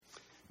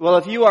Well,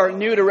 if you are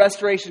new to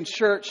Restoration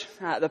Church,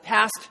 the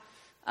past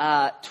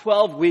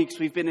 12 weeks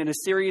we've been in a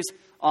series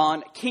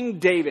on King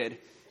David.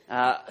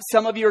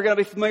 Some of you are going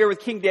to be familiar with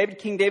King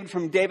David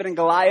from David and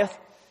Goliath,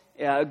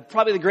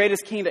 probably the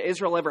greatest king that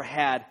Israel ever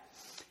had.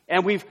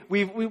 And we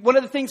one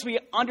of the things we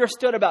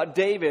understood about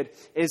David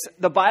is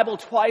the Bible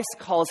twice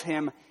calls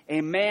him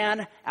a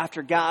man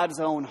after God's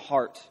own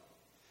heart.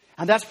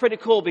 And that's pretty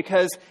cool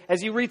because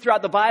as you read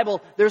throughout the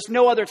Bible, there's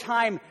no other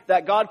time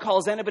that God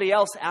calls anybody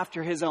else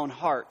after his own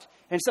heart.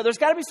 And so there's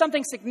got to be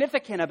something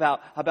significant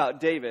about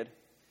David.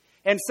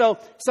 And so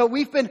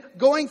we've been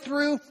going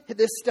through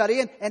this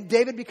study, and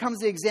David becomes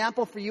the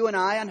example for you and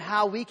I on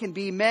how we can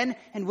be men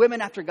and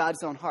women after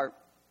God's own heart.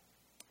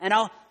 And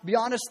I'll be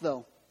honest,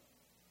 though,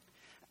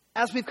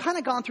 as we've kind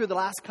of gone through the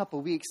last couple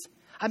of weeks,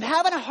 I'm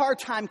having a hard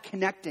time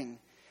connecting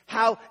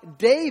how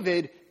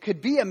David could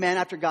be a man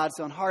after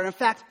God's own heart. In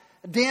fact,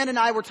 Dan and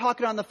I were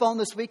talking on the phone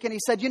this week, and he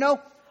said,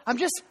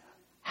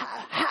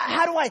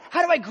 how do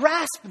I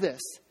grasp this?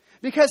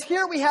 Because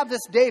here we have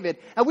this David,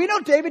 and we know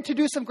David to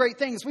do some great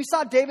things. We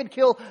saw David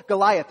kill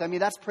Goliath. I mean,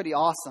 that's pretty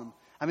awesome.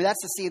 I mean,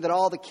 that's the scene that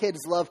all the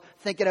kids love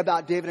thinking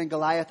about David and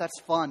Goliath. That's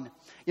fun.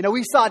 You know,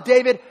 we saw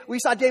David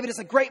as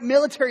a great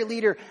military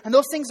leader, and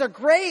those things are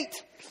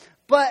great.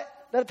 But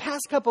the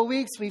past couple of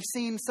weeks, we've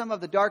seen some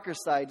of the darker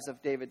sides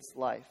of David's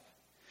life.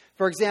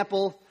 For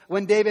example,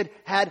 when David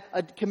had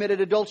committed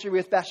adultery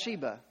with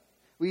Bathsheba,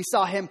 we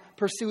saw him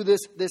pursue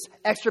this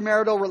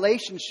extramarital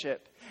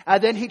relationship.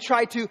 And then he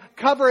tried to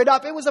cover it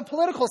up. It was a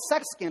political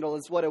sex scandal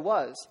is what it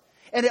was.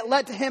 And it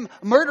led to him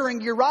murdering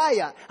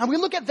Uriah. And we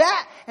look at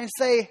that and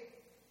say,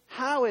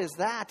 how is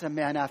that a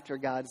man after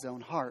God's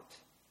own heart?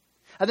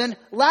 And then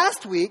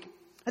last week,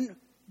 and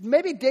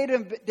maybe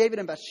David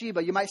and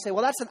Bathsheba, you might say,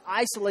 well, that's an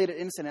isolated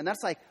incident.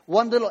 That's like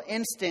one little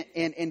instant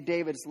in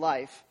David's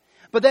life.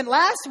 But then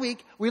last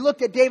week, we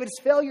looked at David's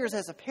failures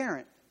as a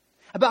parent.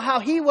 About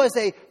how he was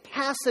a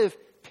passive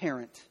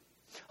parent.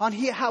 On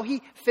how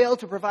he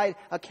failed to provide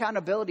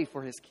accountability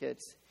for his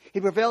kids.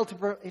 He failed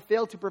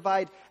to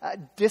provide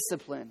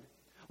discipline.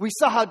 We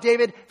saw how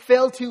David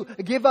failed to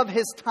give up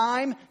his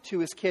time to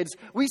his kids.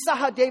 We saw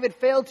how David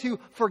failed to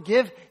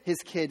forgive his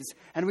kids.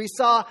 And we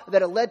saw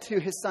that it led to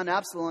his son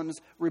Absalom's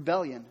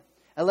rebellion.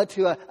 It led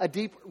to a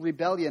deep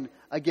rebellion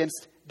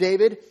against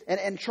David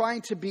and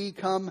trying to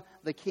become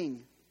the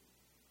king.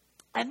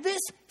 And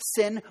this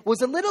sin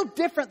was a little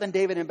different than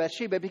David and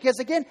Bathsheba because,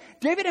 again,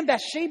 David and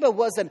Bathsheba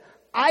was an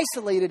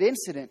isolated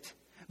incident.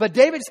 But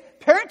David's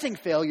parenting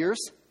failures,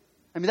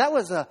 I mean, that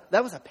was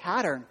a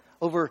pattern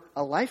over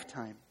a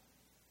lifetime.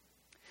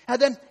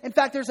 And then, in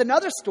fact, there's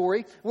another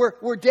story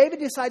where David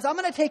decides, I'm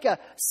going to take a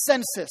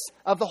census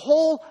of the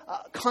whole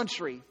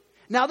country.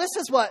 Now, this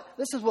is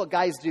what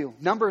guys do.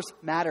 Numbers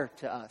matter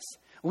to us.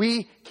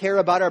 We care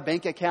about our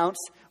bank accounts.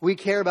 We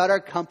care about our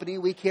company.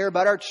 We care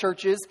about our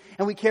churches.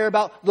 And we care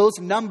about those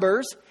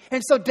numbers.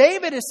 And so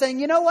David is saying,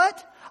 you know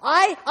what?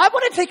 I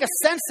want to take a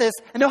census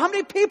and know how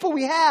many people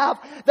we have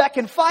that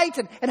can fight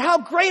and how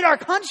great our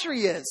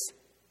country is.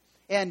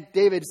 And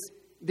David's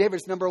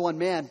number one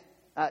man,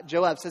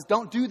 Joab, says,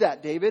 don't do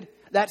that, David.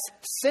 That's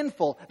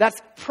sinful.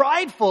 That's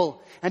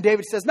prideful. And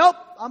David says, nope,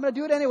 I'm going to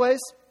do it anyways.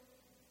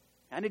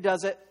 And he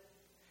does it.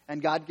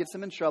 And God gets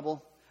him in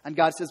trouble. And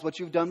God says, what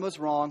you've done was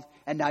wrong.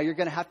 And now you're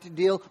going to have to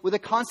deal with the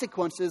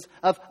consequences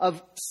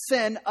of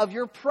sin, of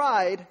your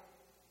pride.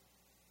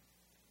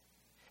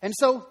 And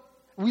so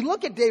we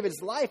look at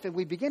David's life and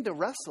we begin to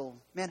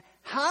wrestle. Man,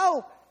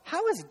 how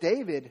is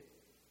David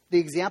the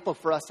example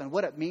for us on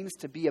what it means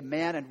to be a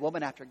man and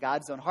woman after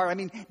God's own heart? I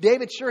mean,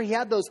 David, sure, he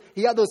had those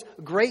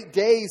great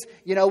days,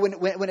 you know,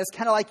 when it's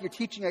kind of like you're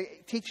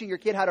teaching your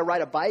kid how to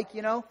ride a bike,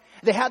 you know.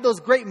 They had those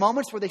great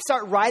moments where they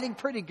start riding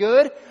pretty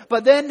good,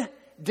 but then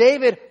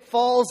David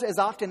falls as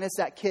often as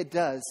that kid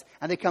does.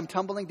 And they come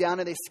tumbling down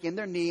and they skin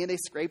their knee and they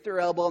scrape their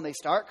elbow and they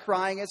start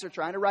crying as they're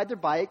trying to ride their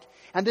bike.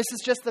 And this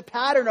is just the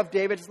pattern of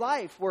David's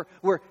life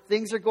where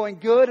things are going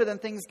good and then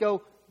things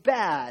go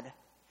bad.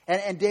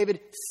 And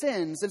David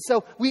sins. And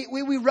so we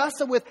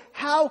wrestle with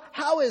how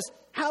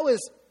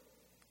is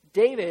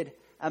David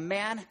a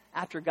man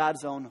after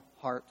God's own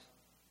heart?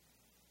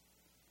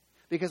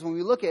 Because when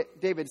we look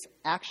at David's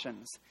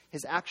actions,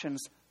 his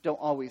actions don't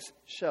always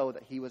show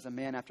that he was a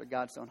man after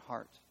God's own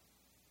heart.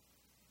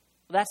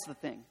 That's the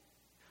thing.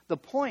 The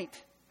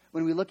point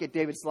when we look at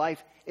David's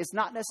life is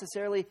not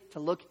necessarily to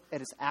look at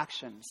his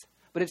actions,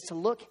 but it's to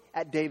look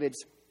at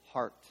David's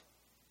heart.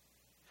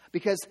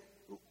 Because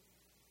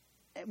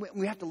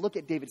we have to look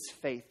at David's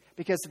faith,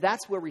 because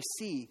that's where we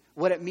see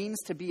what it means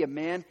to be a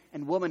man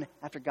and woman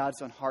after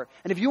God's own heart.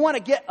 And if you want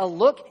to get a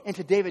look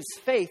into David's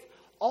faith,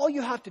 all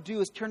you have to do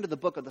is turn to the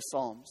book of the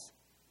Psalms.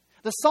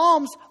 The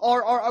Psalms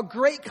are a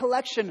great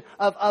collection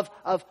of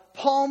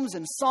poems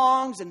and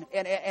songs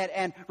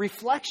and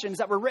reflections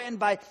that were written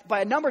by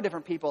a number of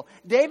different people.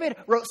 David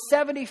wrote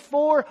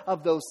 74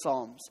 of those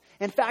Psalms.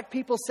 In fact,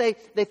 people say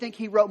they think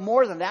he wrote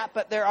more than that,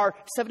 but there are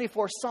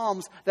 74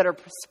 Psalms that are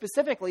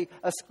specifically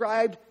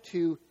ascribed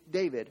to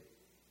David.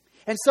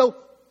 And so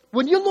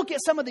when you look at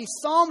some of these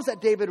Psalms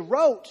that David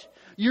wrote,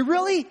 you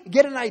really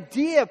get an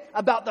idea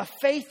about the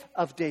faith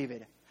of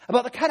David,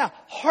 about the kind of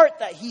heart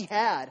that he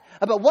had,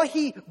 about what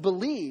he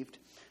believed.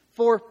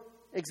 For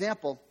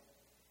example,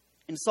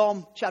 in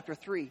Psalm chapter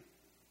 3.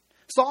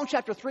 Psalm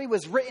chapter 3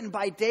 was written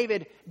by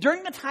David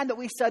during the time that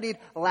we studied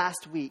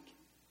last week.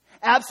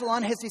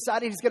 Absalom has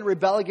decided he's going to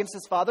rebel against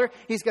his father.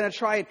 He's going to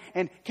try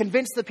and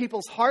convince the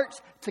people's hearts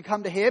to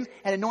come to him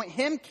and anoint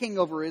him king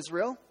over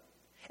Israel.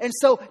 And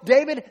so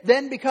David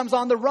then becomes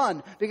on the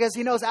run because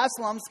he knows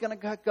Absalom's going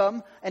to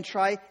come and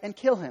try and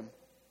kill him.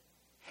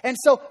 And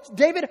so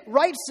David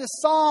writes this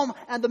psalm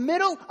in the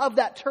middle of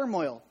that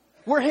turmoil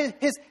where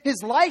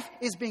his life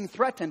is being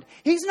threatened.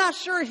 He's not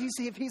sure if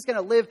he's going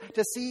to live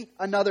to see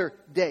another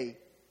day.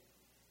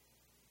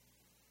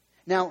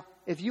 Now,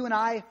 if you and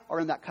I are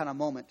in that kind of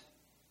moment,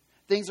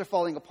 things are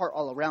falling apart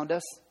all around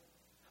us.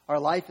 Our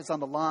life is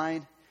on the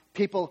line.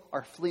 People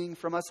are fleeing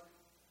from us.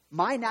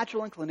 My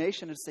natural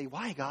inclination is to say,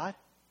 why, God?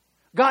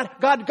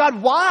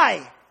 God,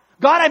 why?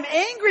 God, I'm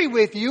angry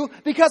with you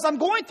because I'm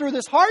going through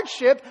this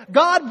hardship.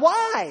 God,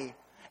 why?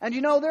 And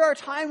there are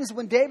times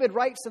when David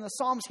writes in the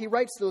Psalms, he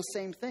writes those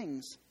same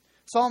things.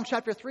 Psalm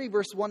chapter 3,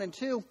 verse 1 and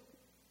 2,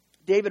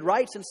 David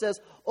writes and says,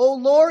 O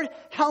Lord,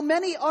 how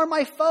many are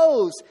my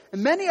foes?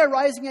 Many are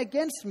rising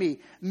against me.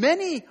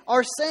 Many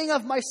are saying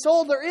of my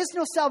soul, there is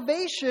no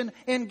salvation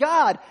in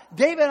God.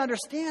 David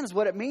understands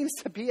what it means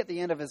to be at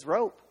the end of his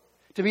rope.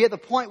 To be at the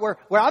point where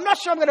I'm not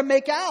sure I'm going to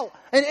make out.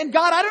 And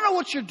God, I don't know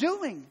what you're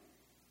doing.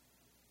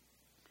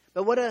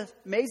 But what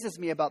amazes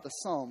me about the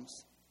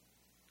Psalms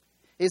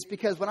is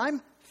because when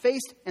I'm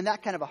faced in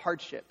that kind of a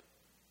hardship,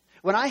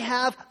 when I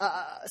have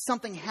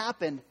something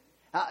happen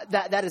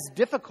that is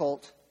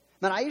difficult,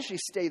 man, I usually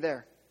stay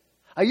there.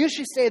 I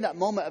usually stay in that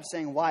moment of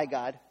saying, why,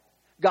 God?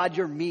 God,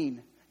 you're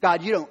mean.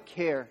 God, you don't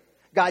care.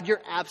 God,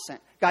 you're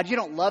absent. God, you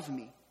don't love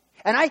me.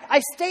 And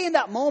I stay in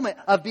that moment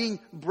of being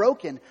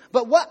broken.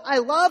 But what I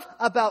love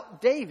about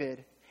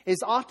David is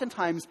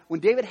oftentimes when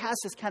David has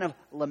this kind of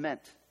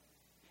lament,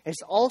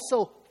 it's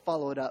also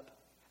followed up.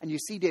 And you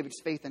see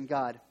David's faith in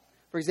God.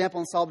 For example,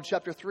 in Psalm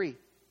chapter 3,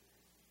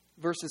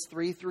 verses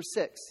 3 through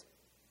 6,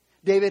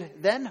 David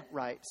then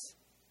writes,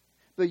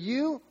 But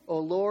you, O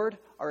Lord,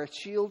 are a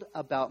shield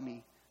about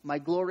me, my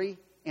glory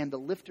and the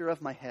lifter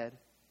of my head.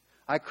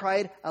 I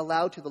cried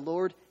aloud to the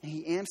Lord, and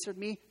he answered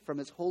me from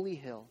his holy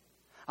hill.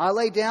 I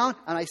lay down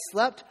and I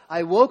slept.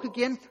 I woke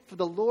again, for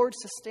the Lord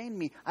sustained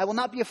me. I will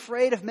not be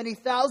afraid of many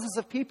thousands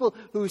of people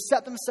who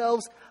set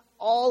themselves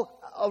all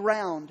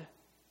around.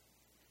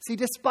 See,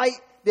 despite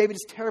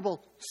David's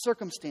terrible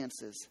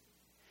circumstances,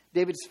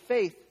 David's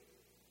faith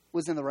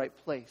was in the right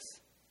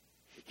place.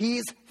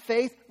 His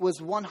faith was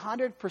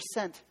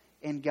 100%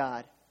 in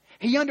God.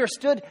 He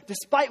understood,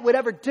 despite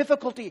whatever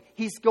difficulty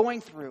he's going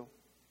through,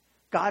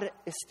 God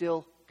is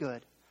still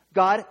good.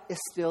 God is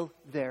still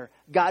there.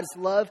 God's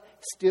love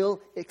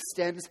still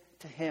extends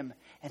to him.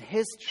 And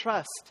his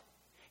trust,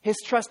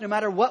 no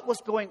matter what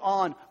was going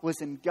on,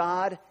 was in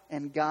God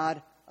and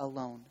God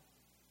alone.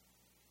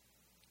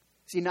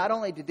 See, not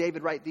only did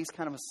David write these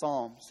kind of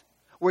psalms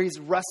where he's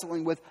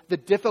wrestling with the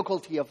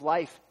difficulty of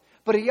life,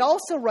 but he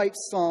also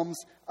writes psalms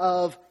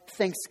of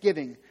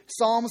thanksgiving,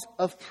 psalms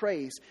of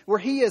praise, where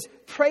he is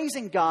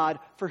praising God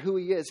for who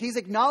he is. He's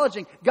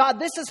acknowledging, God,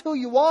 this is who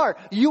you are.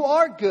 You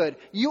are good.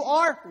 You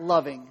are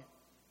loving.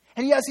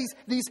 And he has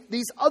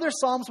these other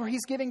psalms where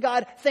he's giving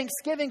God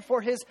thanksgiving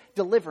for his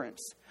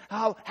deliverance.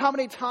 How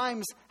many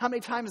times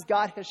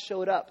God has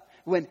showed up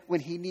when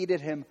he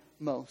needed him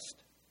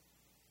most.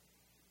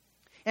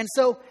 And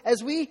so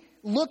as we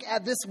look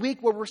at this week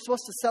where we're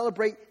supposed to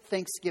celebrate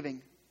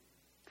Thanksgiving,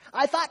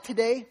 I thought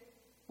today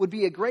would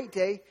be a great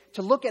day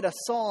to look at a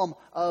psalm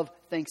of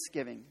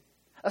thanksgiving.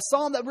 A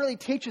psalm that really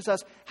teaches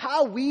us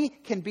how we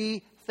can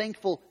be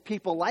thankful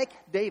people like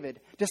David,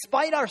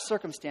 despite our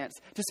circumstance,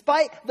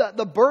 despite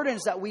the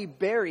burdens that we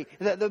bury,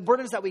 the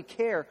burdens that we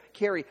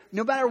carry,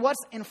 no matter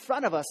what's in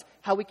front of us,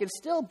 how we can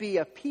still be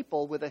a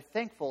people with a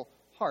thankful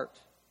heart.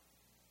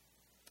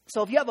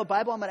 So if you have a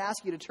Bible, I'm going to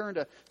ask you to turn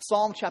to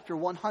Psalm chapter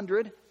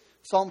 100.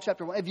 Psalm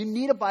chapter 1. If you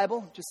need a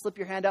Bible, just slip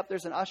your hand up.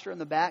 There's an usher in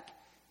the back,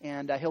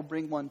 and he'll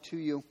bring one to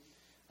you.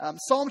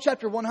 Psalm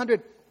chapter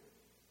 100.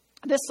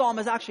 This psalm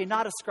is actually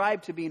not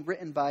ascribed to being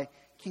written by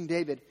King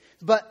David,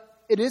 but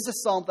it is a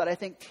psalm that I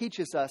think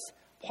teaches us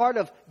part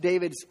of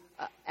David's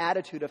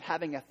attitude of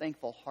having a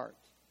thankful heart.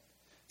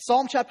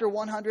 Psalm chapter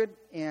 100,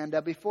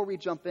 and before we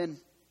jump in,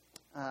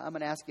 I'm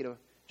going to ask you to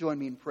join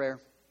me in prayer.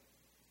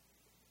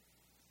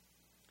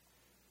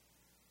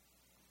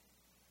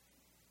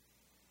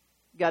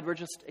 God, we're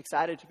just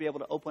excited to be able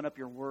to open up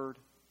your word.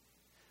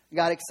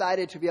 God,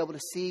 excited to be able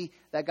to see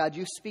that, God,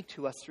 you speak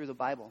to us through the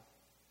Bible.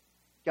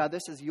 God,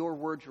 this is your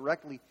word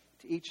directly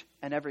to each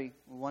and every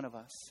one of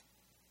us.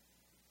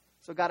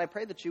 So, God, I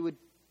pray that you would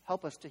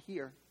help us to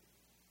hear.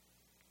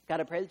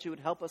 God, I pray that you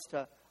would help us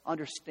to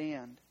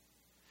understand.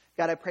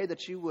 God, I pray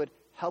that you would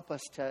help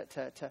us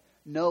to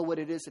know what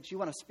it is that you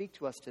want to speak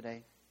to us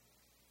today.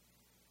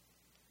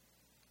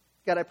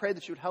 God, I pray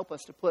that you would help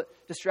us to put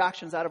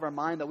distractions out of our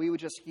mind, that we would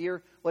just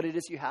hear what it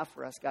is you have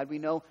for us. God, we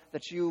know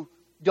that you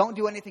don't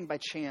do anything by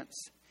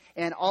chance.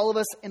 And all of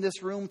us in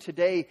this room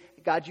today,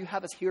 God, you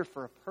have us here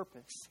for a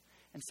purpose.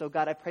 And so,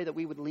 God, I pray that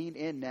we would lean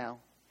in now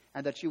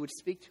and that you would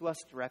speak to us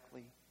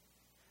directly.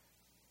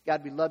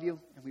 God, we love you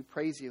and we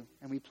praise you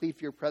and we plead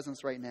for your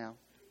presence right now.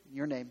 In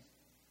your name,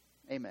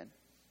 amen.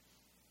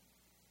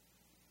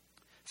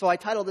 So I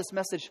titled this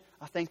message,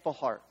 A Thankful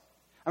Heart.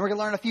 And we're going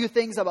to learn a few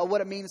things about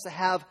what it means to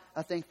have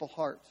a thankful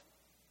heart.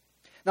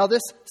 Now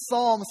this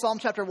Psalm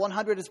chapter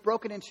 100, is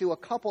broken into a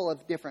couple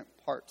of different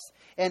parts.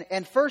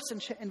 And first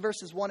in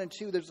verses 1 and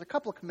 2, there's a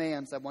couple of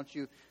commands I want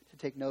you to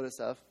take notice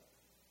of.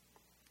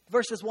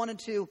 Verses 1 and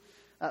 2,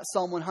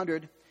 Psalm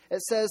 100,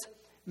 it says,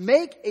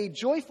 "Make a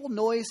joyful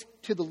noise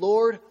to the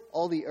Lord,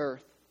 all the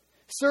earth.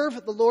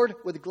 Serve the Lord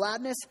with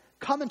gladness.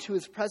 Come into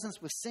his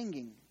presence with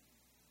singing."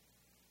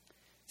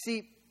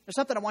 See, there's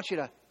something I want you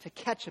to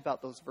catch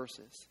about those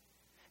verses.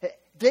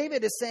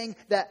 David is saying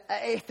that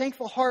a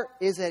thankful heart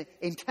is an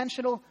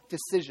intentional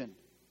decision.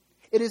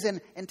 It is an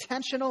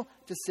intentional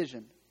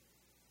decision.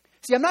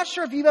 See, I'm not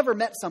sure if you've ever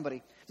met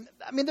somebody.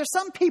 I mean, there's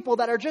some people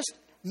that are just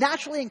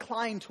naturally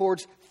inclined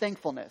towards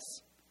thankfulness.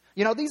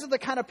 You know, these are the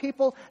kind of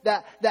people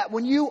that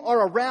when you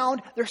are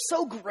around, they're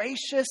so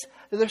gracious.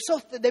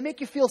 They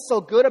make you feel so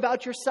good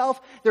about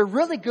yourself. They're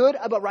really good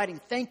about writing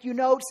thank you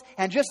notes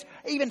and just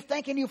even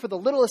thanking you for the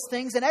littlest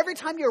things. And every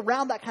time you're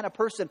around that kind of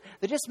person,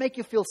 they just make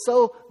you feel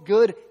so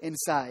good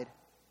inside.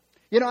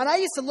 You know, and I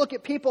used to look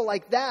at people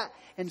like that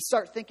and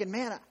start thinking,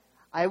 man,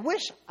 I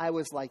wish I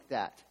was like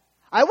that.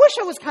 I wish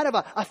I was kind of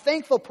a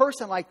thankful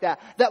person like that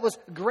was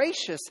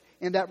gracious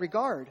in that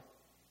regard.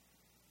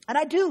 And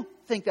I do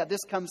think that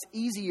this comes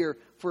easier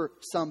for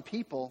some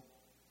people.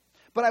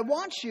 But I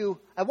want you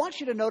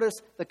to notice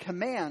the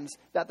commands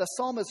that the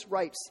psalmist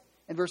writes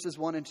in verses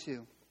 1 and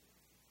 2.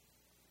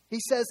 He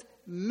says,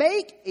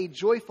 "Make a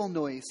joyful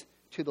noise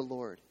to the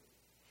Lord."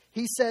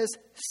 He says,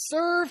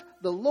 "Serve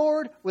the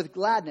Lord with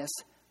gladness.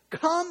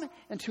 Come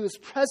into his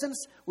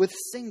presence with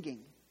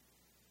singing."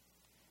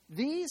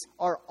 These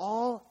are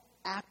all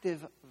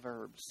active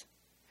verbs.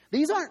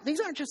 These aren't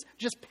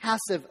just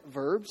passive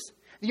verbs.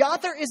 The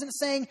author isn't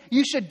saying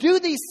you should do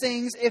these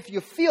things if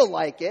you feel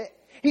like it.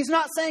 He's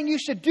not saying you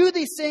should do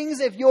these things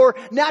if you're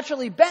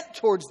naturally bent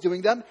towards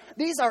doing them.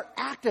 These are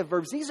active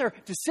verbs. These are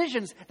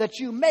decisions that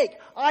you make.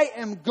 I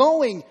am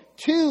going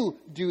to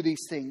do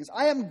these things.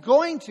 I am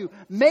going to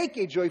make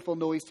a joyful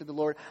noise to the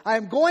Lord. I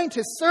am going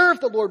to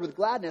serve the Lord with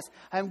gladness.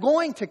 I am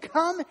going to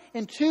come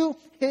into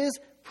his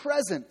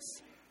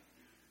presence.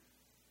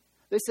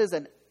 This is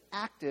an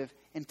active,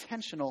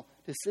 intentional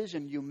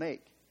decision you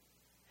make.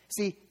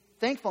 See,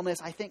 thankfulness,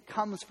 I think,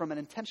 comes from an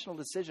intentional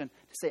decision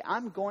to say,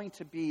 I'm going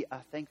to be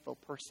a thankful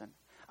person.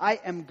 I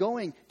am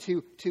going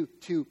to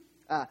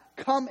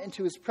come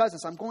into his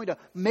presence. I'm going to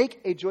make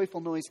a joyful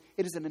noise.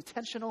 It is an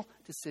intentional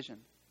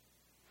decision.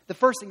 The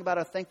first thing about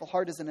a thankful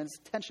heart is an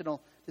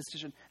intentional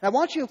decision. And I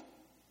want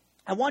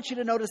you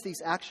to notice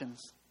these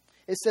actions.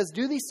 It says,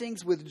 do these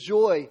things with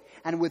joy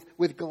and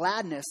with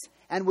gladness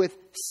and with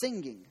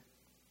singing.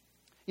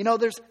 You know,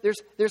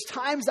 there's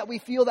times that we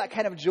feel that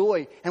kind of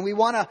joy and we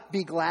want to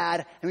be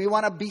glad and we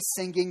want to be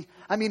singing.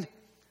 I mean,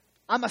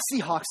 I'm a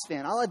Seahawks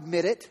fan, I'll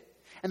admit it.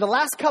 And the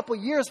last couple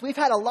years, we've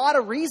had a lot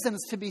of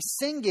reasons to be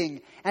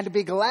singing and to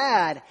be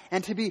glad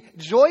and to be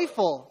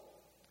joyful.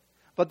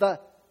 But the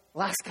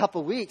last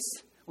couple weeks,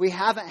 we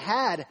haven't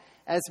had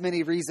as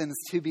many reasons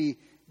to be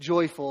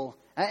joyful.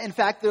 In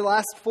fact, the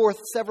last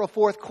several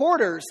fourth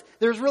quarters,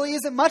 there really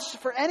isn't much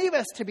for any of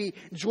us to be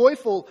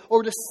joyful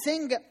or to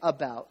sing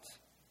about.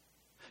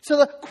 So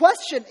the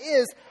question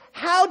is,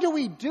 how do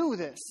we do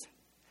this?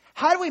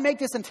 How do we make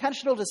this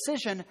intentional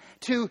decision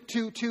to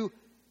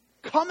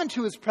come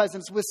into his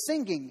presence with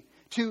singing,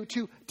 to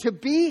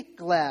be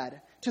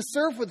glad, to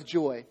serve with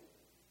joy?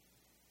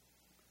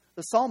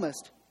 The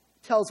psalmist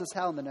tells us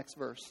how in the next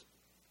verse.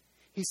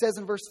 He says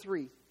in verse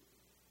 3,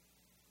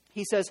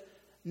 he says,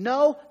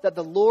 "Know that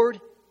the Lord,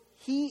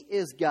 he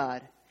is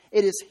God.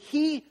 It is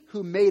he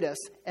who made us,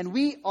 and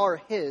we are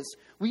his.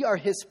 We are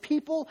his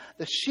people,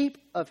 the sheep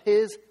of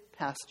his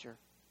pasture."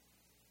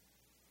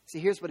 See,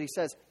 here's what he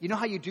says. You know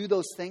how you do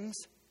those things?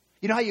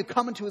 You know how you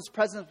come into his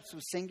presence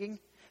with singing?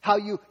 How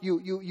you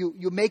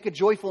make a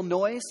joyful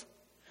noise?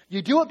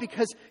 You do it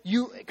because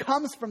it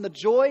comes from the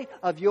joy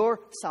of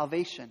your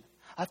salvation.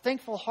 A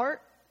thankful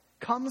heart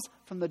comes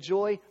from the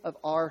joy of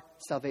our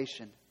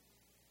salvation.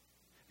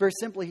 Very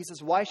simply, he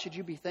says, why should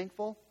you be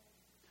thankful?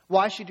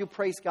 Why should you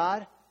praise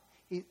God?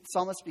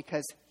 Psalmist,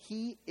 because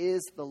he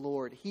is the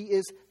Lord. He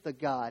is the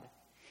God.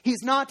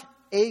 He's not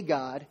a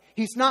God.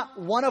 He's not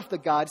one of the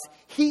gods.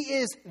 He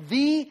is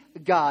the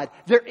God.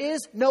 There is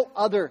no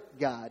other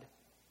God.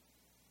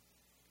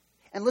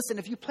 And listen,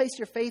 if you place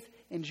your faith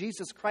in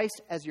Jesus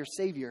Christ as your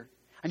Savior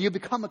and you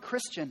become a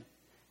Christian,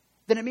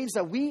 then it means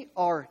that we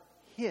are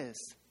his.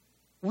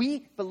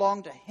 We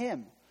belong to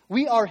him.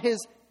 We are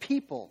his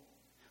people.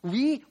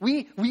 He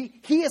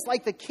is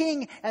like the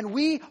king and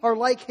we are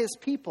like his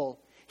people.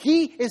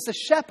 He is the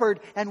shepherd,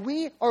 and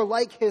we are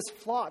like his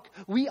flock.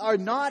 We are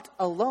not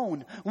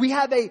alone. We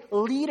have a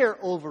leader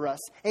over us,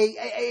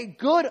 a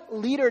good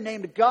leader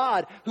named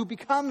God who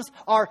becomes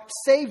our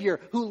Savior,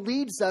 who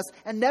leads us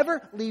and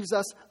never leaves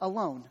us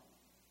alone.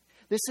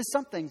 This is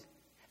something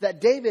that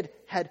David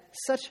had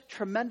such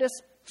tremendous,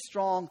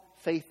 strong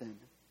faith in.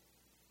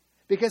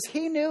 Because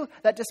he knew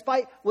that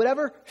despite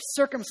whatever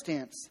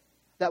circumstance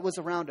that was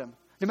around him,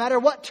 no matter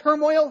what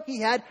turmoil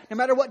he had, no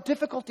matter what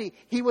difficulty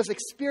he was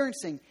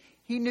experiencing,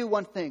 he knew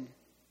one thing.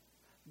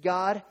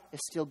 God is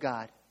still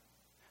God.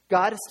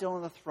 God is still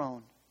on the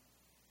throne.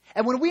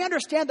 And when we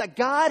understand that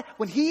God,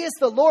 when he is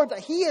the Lord, that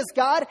he is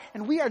God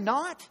and we are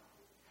not,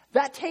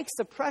 that takes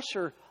the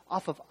pressure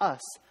off of us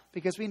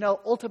because we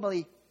know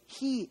ultimately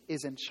he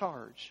is in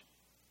charge.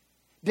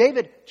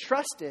 David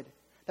trusted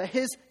that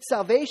his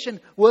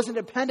salvation wasn't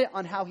dependent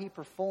on how he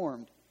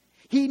performed.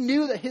 He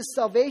knew that his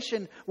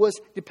salvation was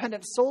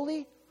dependent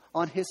solely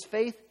on his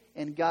faith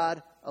in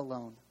God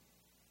alone.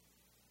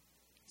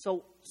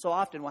 So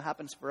often what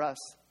happens for us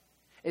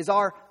is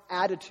our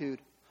attitude,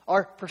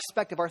 our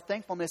perspective, our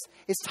thankfulness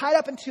is tied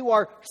up into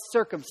our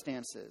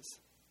circumstances.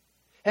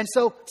 And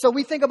so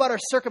we think about our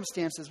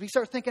circumstances. We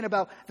start thinking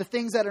about the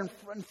things that are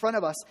in front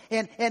of us.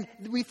 And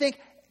we think,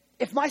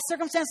 if my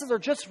circumstances are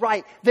just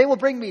right, they will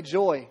bring me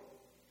joy.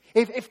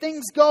 If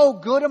things go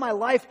good in my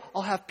life,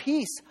 I'll have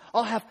peace.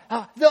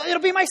 It'll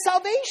be my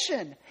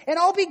salvation. And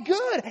I'll be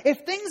good if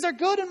things are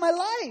good in my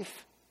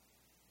life.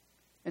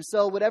 And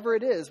so whatever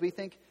it is, we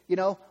think,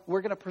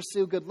 we're going to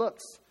pursue good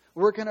looks.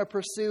 We're going to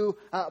pursue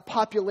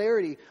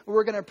popularity.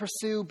 We're going to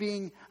pursue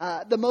being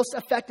the most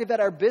effective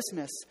at our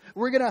business.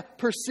 We're going to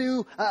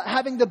pursue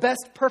having the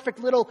best, perfect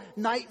little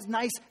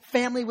nice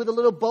family with a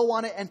little bow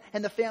on it.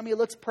 And the family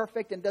looks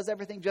perfect and does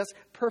everything just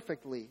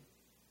perfectly.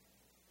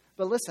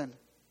 But listen,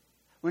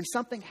 when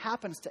something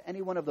happens to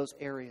any one of those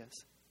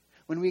areas,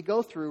 when we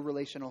go through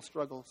relational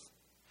struggles,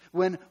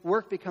 when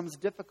work becomes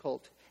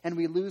difficult and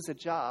we lose a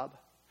job,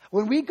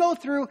 when we go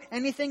through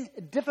anything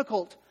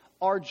difficult,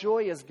 our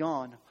joy is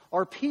gone.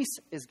 Our peace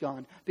is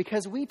gone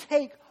because we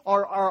take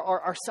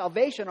our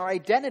salvation, our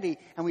identity,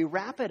 and we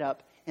wrap it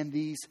up in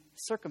these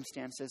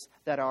circumstances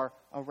that are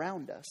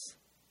around us.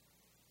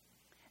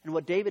 And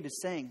what David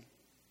is saying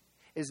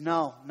is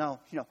no.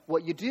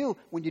 What you do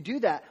when you do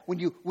that, when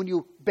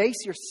you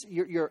base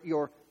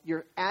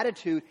your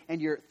attitude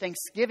and your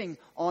thanksgiving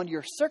on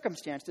your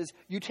circumstances,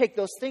 you take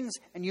those things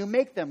and you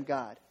make them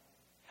God.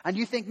 And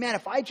you think, man,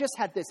 if I just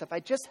had this, if I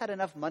just had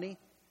enough money,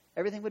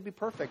 everything would be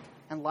perfect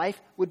and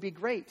life would be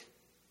great.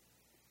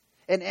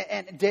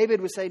 And David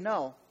would say,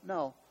 no,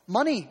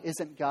 money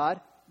isn't God.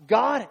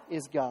 God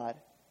is God.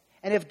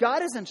 And if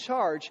God is in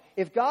charge,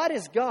 if God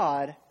is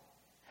God,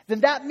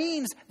 then that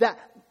means that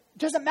it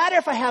doesn't matter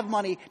if I have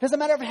money, it doesn't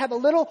matter if I have a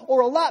little or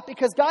a lot,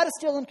 because God is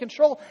still in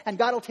control and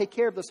God will take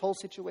care of this whole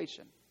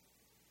situation.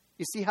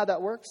 You see how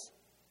that works?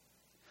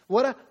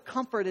 What a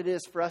comfort it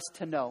is for us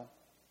to know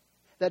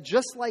that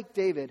just like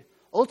David,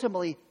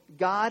 ultimately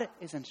God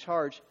is in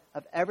charge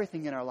of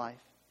everything in our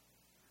life.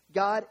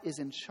 God is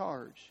in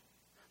charge.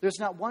 There's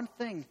not one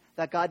thing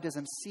that God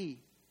doesn't see.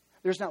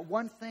 There's not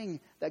one thing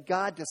that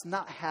God does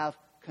not have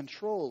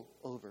control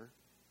over.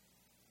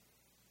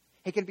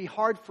 It can be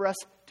hard for us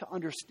to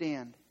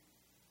understand.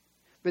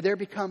 But there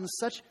becomes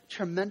such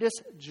tremendous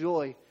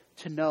joy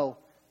to know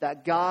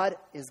that God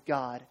is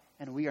God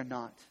and we are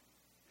not.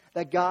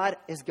 That God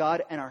is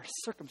God and our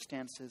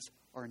circumstances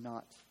are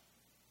not.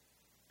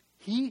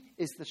 He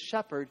is the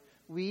shepherd,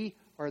 we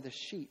are the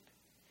sheep.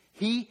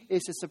 He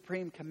is the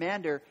supreme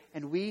commander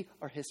and we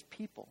are his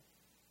people.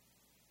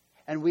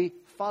 And we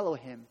follow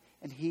him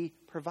and he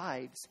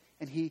provides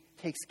and he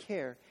takes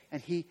care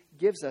and he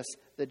gives us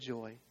the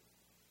joy.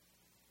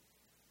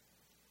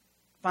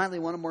 Finally,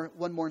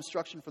 one more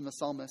instruction from the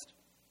psalmist.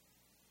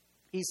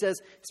 He says,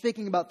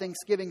 speaking about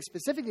Thanksgiving,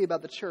 specifically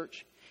about the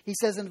church, he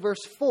says in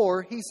verse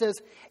 4, he says,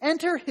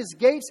 enter his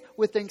gates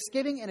with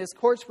thanksgiving and his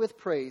courts with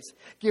praise.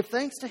 Give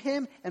thanks to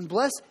him and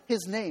bless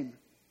his name.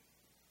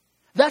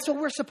 That's what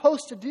we're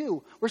supposed to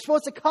do. We're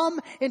supposed to come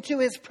into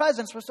his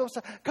presence. We're supposed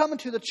to come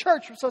into the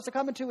church. We're supposed to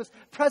come into his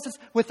presence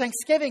with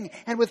thanksgiving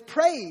and with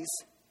praise.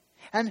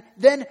 And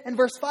then in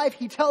verse 5,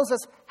 he tells us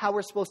how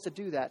we're supposed to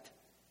do that.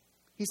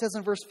 He says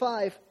in verse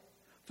 5,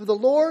 for the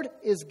Lord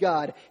is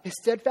God. His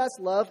steadfast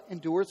love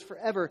endures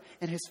forever,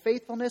 and his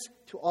faithfulness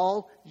to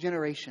all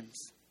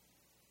generations.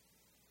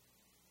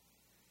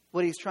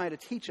 What he's trying to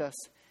teach us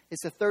is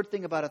the third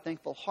thing about a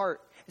thankful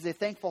heart. Is a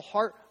thankful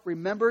heart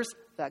remembers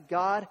that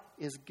God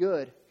is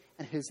good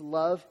and his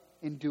love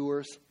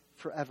endures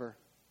forever.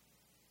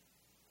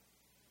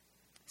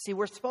 See,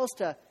 we're supposed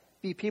to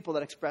be people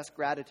that express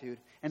gratitude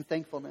and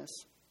thankfulness.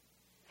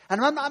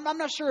 And I'm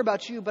not sure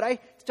about you, but I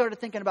started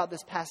thinking about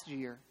this past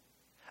year.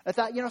 I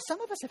thought,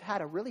 some of us have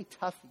had a really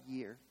tough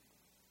year.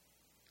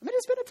 I mean,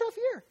 it's been a tough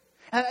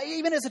year.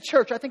 Even as a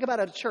church, I think about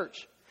it as a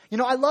church.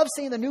 I love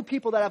seeing the new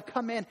people that have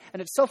come in,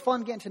 and it's so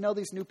fun getting to know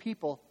these new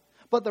people.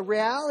 But the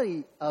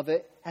reality of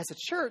it, as a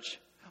church,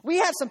 we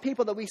have some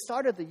people that we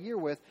started the year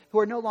with who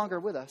are no longer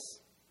with us.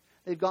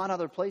 They've gone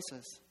other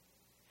places.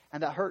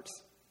 And that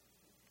hurts.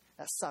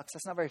 That sucks.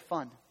 That's not very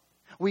fun.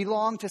 We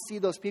long to see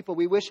those people.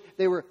 We wish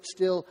they were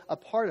still a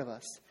part of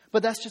us.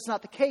 But that's just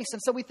not the case.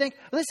 And so we think,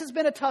 this has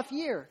been a tough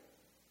year.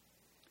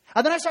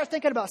 And then I start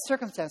thinking about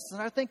circumstances,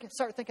 and I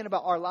start thinking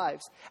about our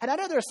lives. And I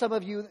know there are some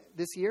of you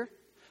this year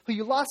who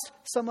you lost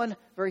someone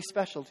very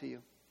special to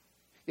you.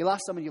 You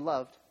lost someone you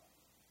loved.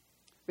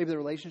 Maybe the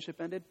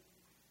relationship ended.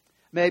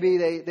 Maybe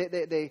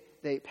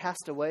they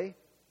passed away.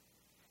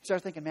 You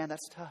start thinking, man,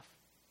 that's tough.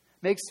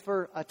 Makes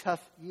for a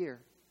tough year.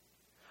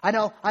 I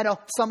know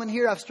some in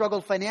here have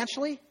struggled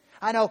financially.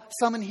 I know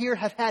some in here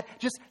have had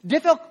just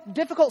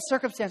difficult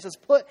circumstances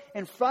put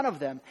in front of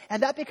them.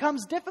 And that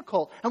becomes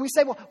difficult. And we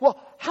say, well,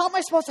 how am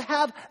I supposed to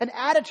have an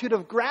attitude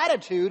of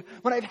gratitude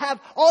when I have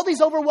all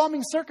these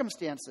overwhelming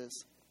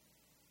circumstances?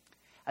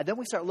 And then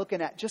we start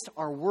looking at just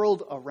our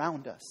world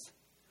around us.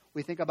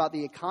 We think about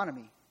the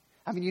economy.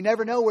 I mean, you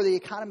never know where the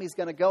economy is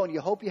going to go, and you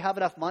hope you have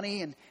enough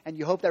money, and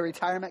you hope that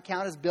retirement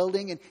account is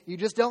building, and you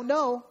just don't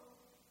know.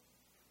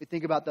 We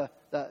think about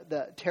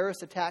the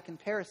terrorist attack in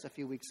Paris a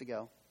few weeks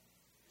ago.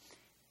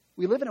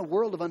 We live in a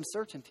world of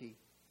uncertainty,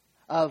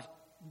 of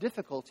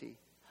difficulty,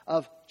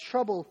 of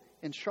trouble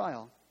and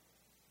trial.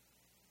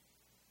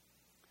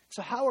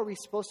 So how are we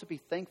supposed to be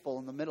thankful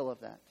in the middle of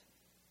that?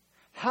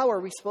 How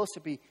are we supposed to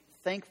be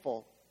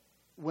thankful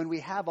when we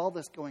have all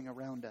this going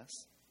around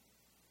us?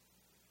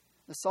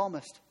 The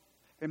psalmist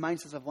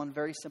reminds us of one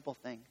very simple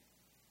thing.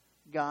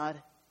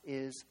 God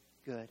is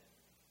good.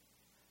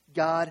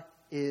 God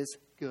is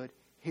good.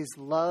 His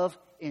love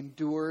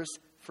endures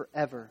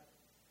forever.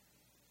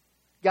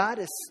 God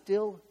is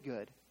still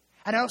good.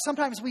 And I know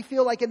sometimes we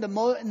feel like in the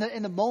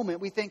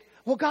moment we think,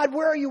 well, God,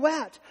 where are you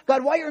at?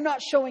 God, why are you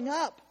not showing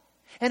up?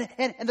 And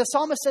the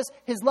psalmist says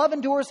his love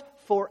endures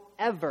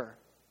forever.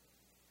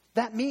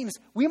 That means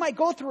we might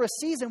go through a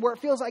season where it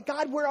feels like,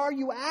 God, where are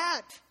you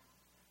at?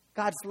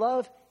 God's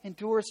love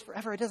endures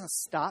forever. It doesn't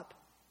stop.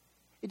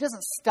 It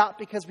doesn't stop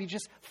because we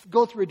just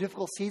go through a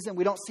difficult season.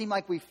 We don't seem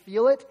like we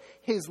feel it.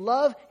 His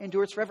love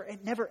endures forever.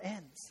 It never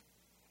ends.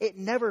 It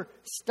never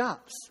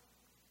stops.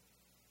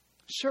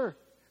 Sure,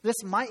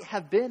 this might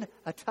have been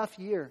a tough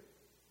year.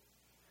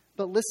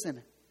 But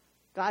listen,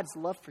 God's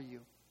love for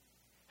you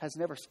has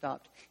never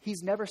stopped.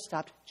 He's never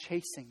stopped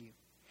chasing you.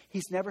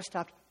 He's never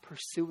stopped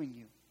pursuing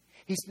you.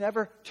 He's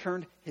never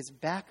turned his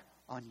back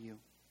on you.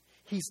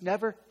 He's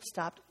never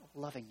stopped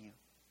loving you.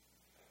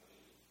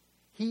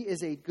 He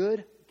is a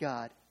good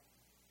God.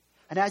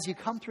 And as you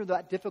come through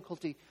that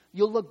difficulty,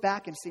 you'll look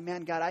back and say,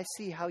 man, God, I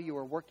see how you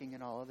are working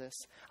in all of this.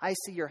 I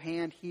see your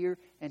hand here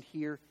and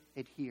here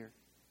and here.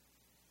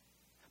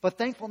 But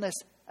thankfulness,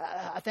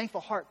 a thankful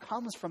heart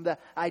comes from the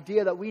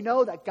idea that we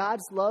know that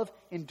God's love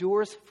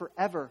endures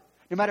forever.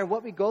 No matter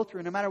what we go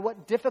through, no matter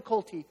what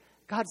difficulty,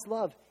 God's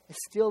love is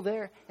still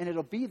there and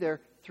it'll be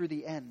there through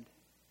the end.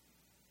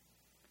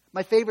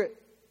 My favorite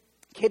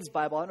kids'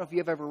 Bible, I don't know if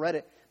you've ever read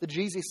it, the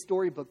Jeezy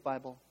Storybook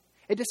Bible.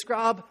 It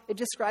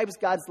describes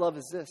God's love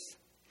as this: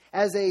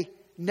 as a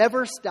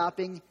never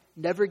stopping,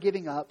 never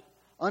giving up,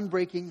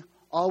 unbreaking,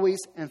 always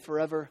and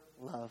forever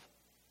love.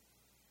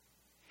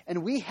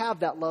 And we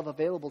have that love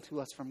available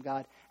to us from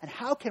God. And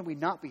how can we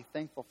not be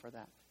thankful for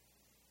that?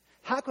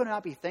 How can we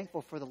not be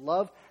thankful for the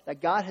love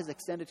that God has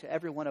extended to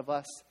every one of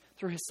us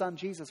through his Son,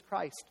 Jesus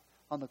Christ,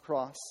 on the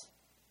cross?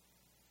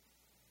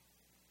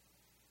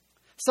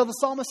 So the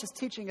psalmist is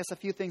teaching us a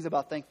few things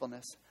about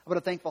thankfulness, about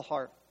a thankful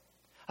heart.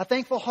 A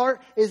thankful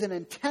heart is an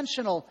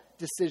intentional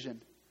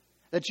decision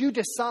that you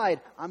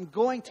decide, I'm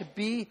going to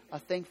be a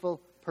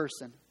thankful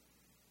person.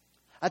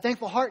 A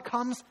thankful heart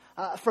comes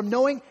from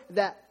knowing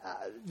that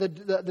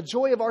the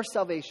joy of our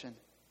salvation.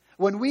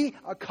 When we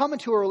come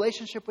into a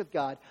relationship with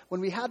God,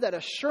 when we have that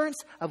assurance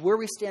of where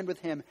we stand with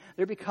him,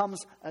 there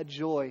becomes a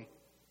joy.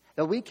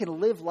 That we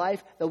can live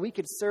life, that we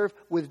can serve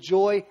with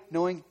joy,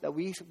 knowing that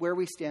where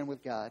we stand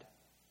with God.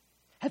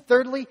 And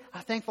thirdly,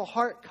 a thankful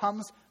heart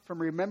comes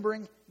from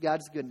remembering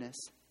God's goodness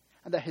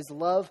and that his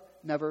love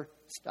never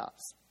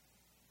stops.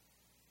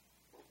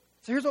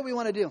 So here's what we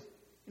want to do.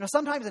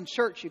 Sometimes in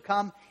church you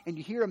come and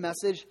you hear a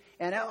message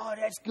and, oh,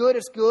 that's good,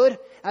 it's good.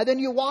 And then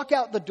you walk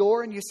out the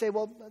door and you say,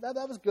 well, that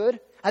was good.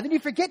 And then you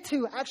forget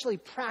to actually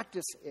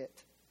practice it.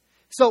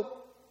 So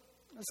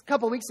a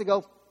couple of weeks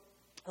ago,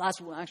 about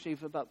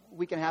a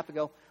week and a half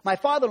ago, my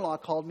father-in-law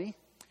called me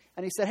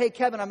and he said, hey,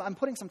 Kevin, I'm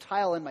putting some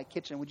tile in my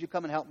kitchen. Would you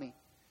come and help me?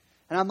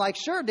 And I'm like,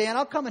 sure, Dan,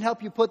 I'll come and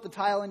help you put the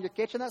tile in your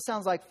kitchen. That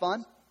sounds like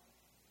fun.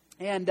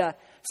 And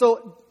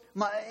so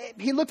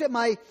he looked at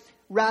my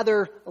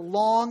rather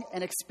long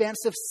and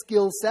expansive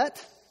skill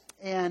set.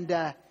 And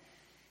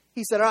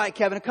he said, all right,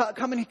 Kevin,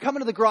 come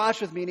into the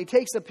garage with me. And he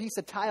takes a piece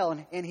of tile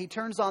and he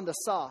turns on the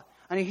saw.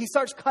 And he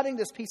starts cutting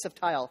this piece of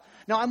tile.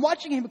 Now, I'm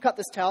watching him cut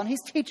this tile, and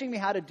he's teaching me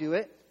how to do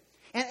it.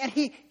 And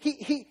he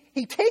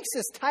takes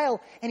this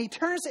tile and he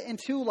turns it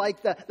into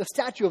like the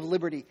Statue of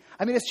Liberty.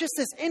 I mean, it's just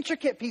this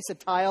intricate piece of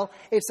tile.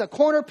 It's a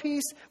corner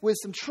piece with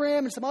some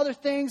trim and some other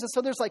things. And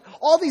so there's like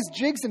all these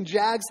jigs and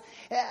jags.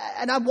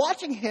 And I'm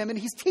watching him and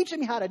he's teaching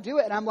me how to do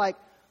it. And I'm like,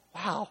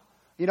 wow,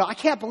 I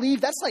can't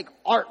believe that's like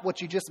art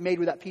what you just made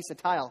with that piece of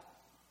tile.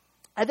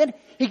 And then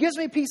he gives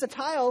me a piece of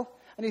tile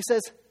and he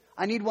says,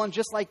 I need one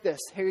just like this.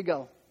 Here you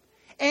go.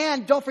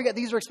 And don't forget,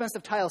 these are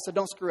expensive tiles, so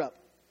don't screw up.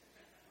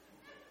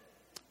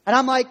 And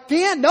I'm like,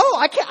 Dan, no,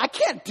 I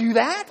can't do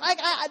that.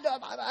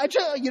 I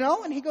just,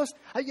 and he goes,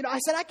 I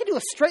said, I can do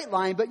a straight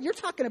line, but you're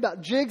talking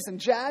about jigs and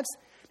jags.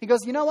 He goes,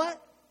 you know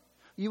what?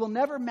 You will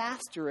never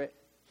master it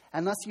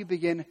unless you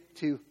begin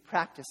to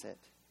practice it.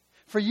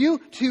 For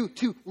you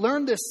to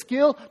learn this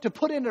skill, to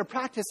put it into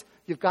practice,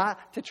 you've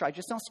got to try.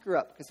 Just don't screw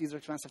up, because these are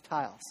expensive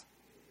tiles.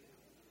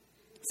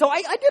 So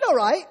I did all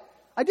right.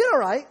 I did all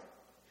right.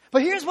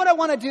 But here's what I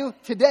want to do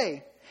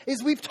today,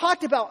 is we've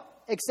talked about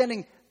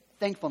extending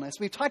thankfulness.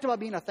 We've talked about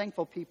being a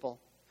thankful people.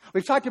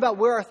 We've talked about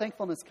where our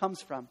thankfulness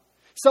comes from.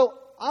 So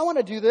I want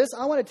to do this.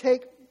 I want to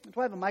do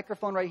I have a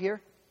microphone right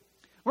here?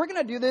 We're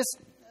going to do this,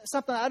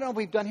 something I don't know if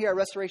we've done here at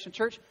Restoration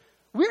Church.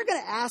 We're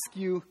going to ask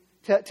you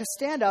to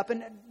stand up,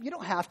 and you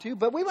don't have to,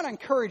 but we want to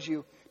encourage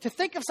you to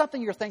think of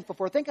something you're thankful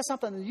for. Think of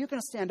something that you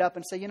can stand up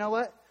and say, you know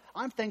what?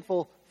 I'm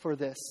thankful for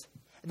this.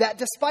 That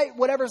despite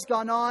whatever's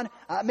gone on,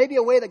 maybe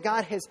a way that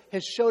God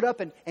has showed up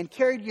and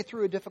carried you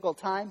through a difficult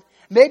time.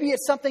 Maybe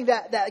it's something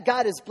that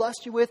God has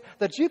blessed you with,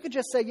 that you could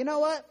just say, you know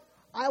what?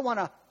 I want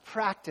to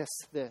practice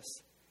this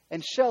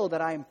and show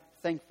that I'm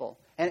thankful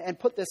and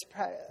put this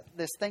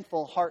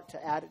thankful heart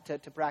to add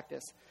to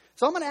practice.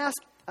 So I'm going to ask,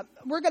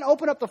 we're going to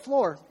open up the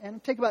floor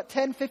and take about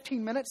 10,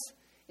 15 minutes.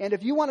 And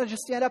if you want to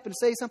just stand up and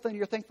say something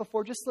you're thankful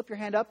for, just slip your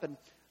hand up and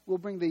we'll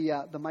bring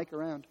the mic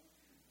around.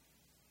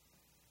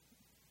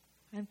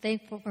 I'm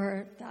thankful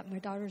for that my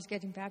daughter's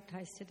getting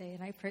baptized today,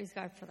 and I praise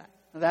God for that.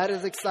 That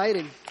is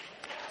exciting.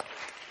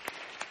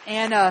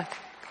 And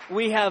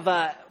we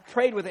have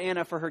prayed with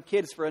Anna for her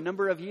kids for a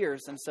number of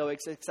years, and so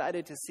it's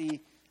excited to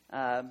see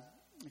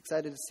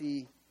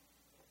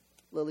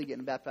Lily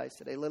getting baptized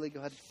today. Lily, go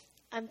ahead.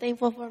 I'm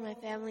thankful for my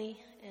family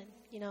and,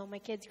 my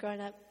kids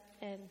growing up,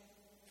 and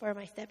for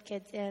my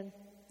stepkids and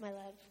my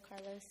love,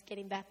 Carlos,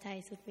 getting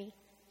baptized with me.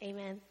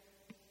 Amen.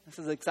 This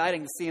is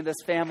exciting, seeing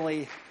this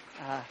family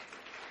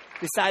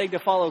deciding to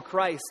follow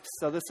Christ.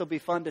 So this will be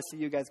fun to see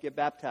you guys get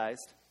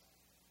baptized.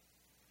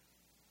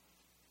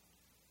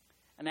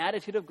 An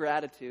attitude of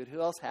gratitude.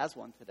 Who else has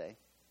one today?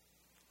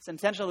 It's an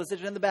intentional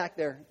decision in the back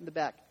there, in the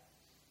back.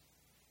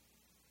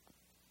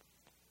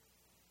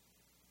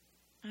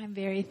 I'm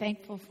very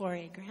thankful for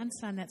a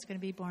grandson that's going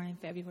to be born in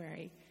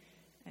February,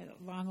 a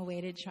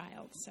long-awaited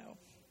child, so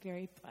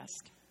very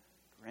blessed.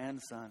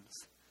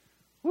 Grandsons.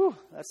 Whew,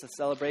 that's a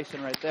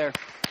celebration right there.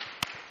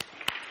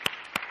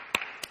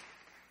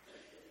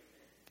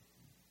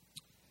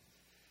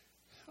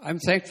 I'm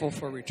thankful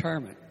for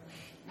retirement.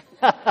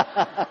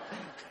 But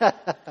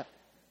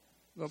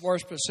more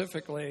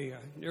specifically,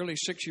 nearly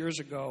 6 years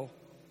ago,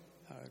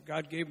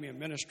 God gave me a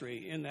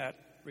ministry in that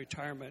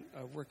retirement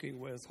of working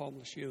with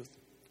homeless youth.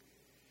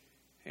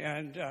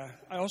 And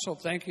I also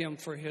thank Him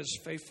for His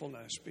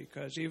faithfulness,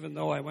 because even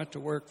though I went to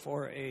work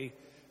for a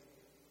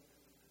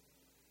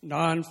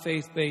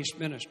non-faith-based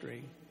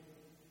ministry,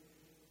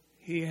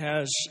 He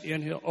has,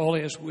 in all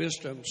His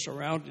wisdom,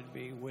 surrounded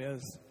me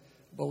with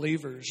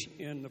believers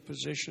in the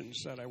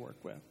positions that I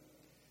work with.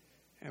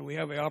 And we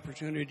have the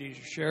opportunity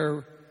to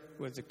share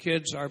with the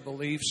kids our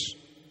beliefs,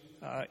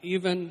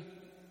 even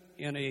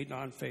in a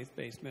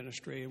non-faith-based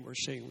ministry, and we're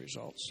seeing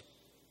results.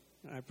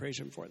 And I praise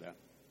Him for that.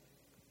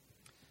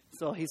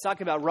 So he's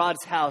talking about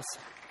Rod's House.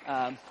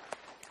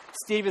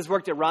 Steve has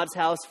worked at Rod's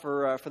House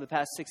for the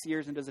past 6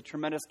 years and does a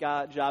tremendous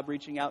job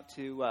reaching out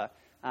to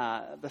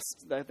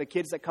the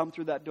kids that come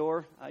through that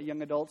door,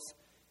 young adults.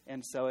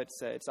 And so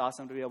it's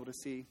awesome to be able to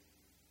see.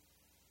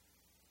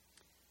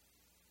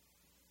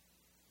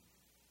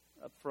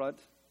 Up front,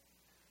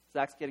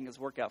 Zach's getting his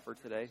workout for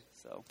today,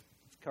 so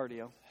it's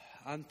cardio.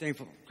 I'm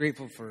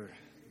grateful for,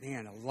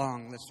 a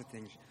long list of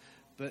things.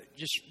 But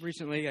just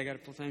recently, I got a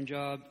full-time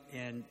job,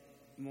 and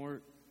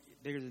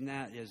bigger than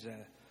that is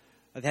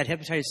I've had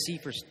hepatitis C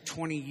for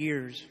 20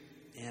 years,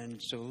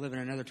 and so living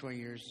another 20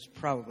 years is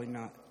probably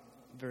not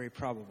very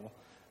probable.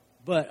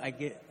 But I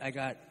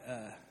got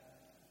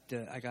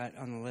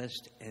on the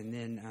list, and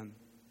then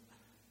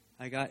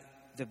I got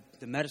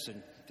the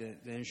medicine.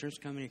 The insurance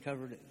company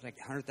covered like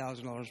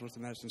 $100,000 worth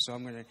of medicine, so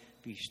I'm going to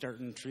be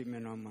starting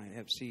treatment on my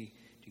Hep C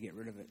to get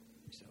rid of it.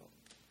 So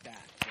that's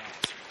awesome.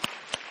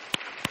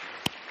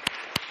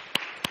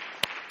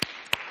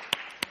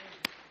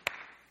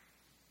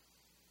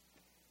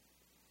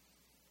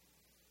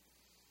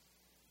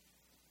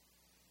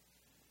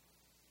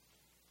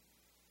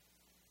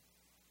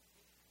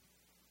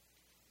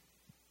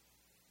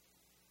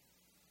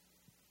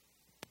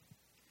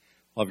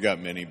 I've got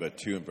many, but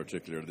two in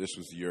particular. This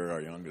was the year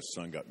our youngest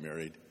son got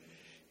married,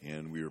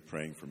 and we were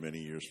praying for many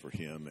years for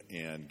him,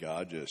 and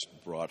God just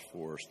brought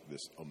forth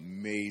this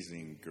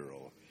amazing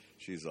girl.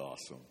 She's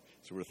awesome.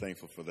 So we're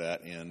thankful for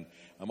that, and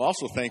I'm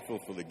also thankful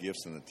for the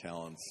gifts and the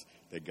talents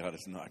that God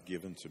has not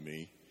given to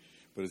me,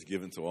 but has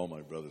given to all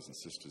my brothers and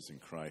sisters in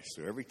Christ.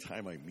 So every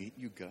time I meet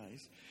you guys,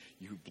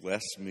 you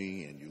bless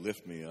me, and you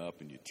lift me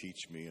up, and you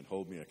teach me and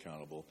hold me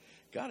accountable.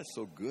 God is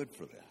so good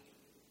for that.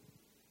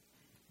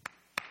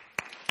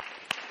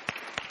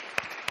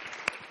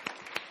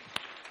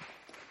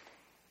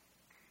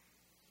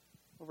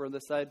 Over on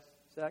this side,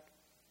 Zach.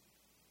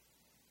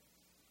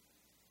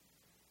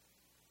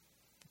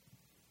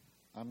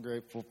 I'm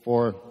grateful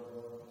for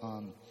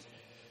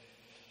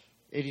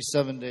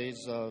 87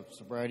 days of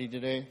sobriety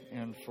today,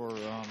 and for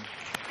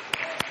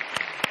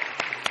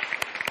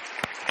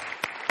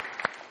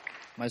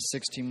my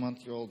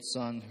 16-month-old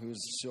son,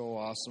 who's so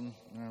awesome.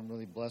 And I'm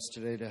really blessed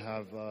today to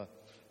have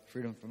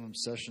freedom from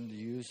obsession to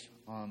use.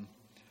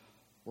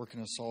 Working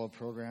a solid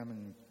program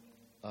and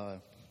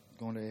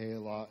going to AA a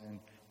lot and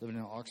living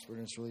in Oxford.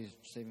 And it's really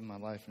saving my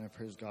life, and I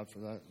praise God for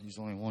that. He's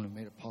the only one who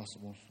made it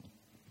possible. So.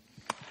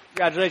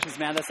 Congratulations,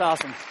 man. That's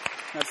awesome.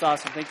 That's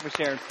awesome. Thank you for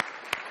sharing.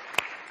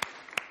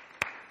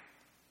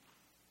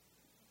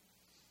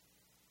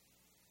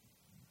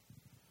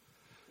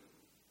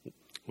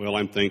 Well,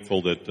 I'm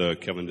thankful that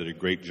Kevin did a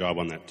great job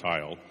on that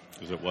tile,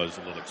 because it was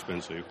a little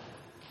expensive.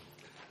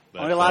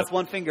 But, only lasts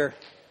one finger.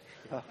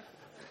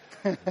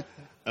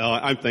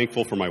 I'm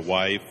thankful for my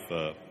wife,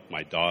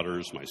 my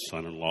daughters, my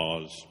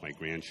son-in-laws, my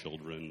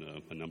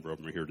grandchildren. A number of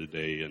them are here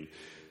today. And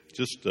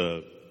just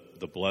the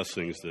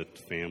blessings that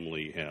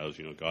family has.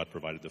 You know, God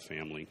provided the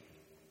family.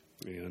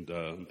 And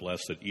I'm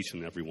blessed that each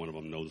and every one of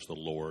them knows the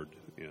Lord.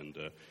 And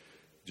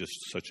just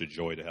such a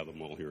joy to have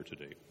them all here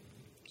today.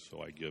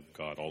 So I give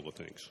God all the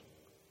thanks.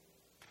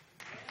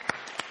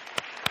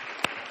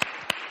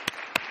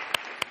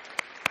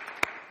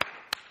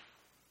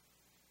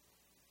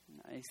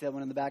 You see that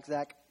one in the back,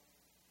 Zach?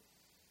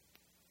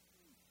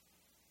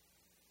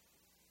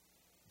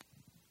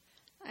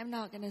 I'm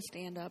not going to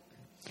stand up.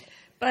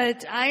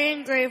 But I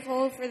am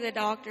grateful for the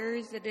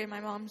doctors that did my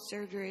mom's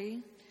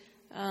surgery.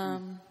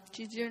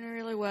 She's doing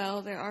really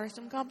well. There are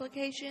some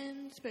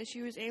complications, but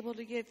she was able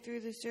to get through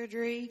the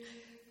surgery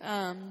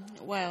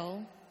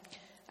well.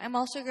 I'm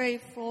also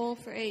grateful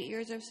for 8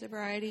 years of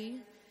sobriety.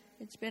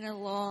 It's been a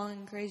long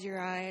and crazy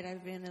ride.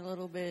 I've been a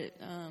little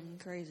bit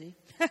crazy.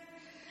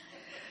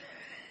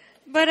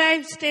 But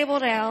I've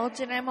stabled out,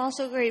 and I'm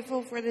also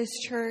grateful for this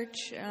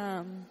church.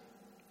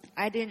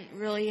 I didn't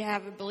really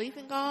have a belief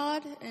in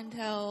God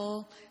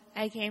until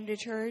I came to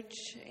church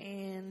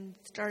and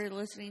started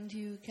listening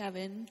to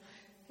Kevin.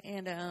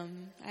 And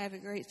I have a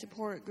great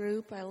support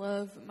group. I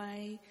love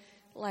my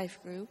life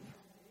group.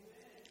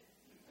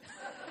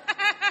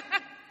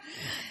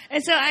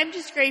 And so I'm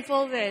just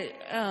grateful that,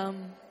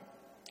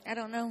 I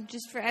don't know,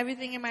 just for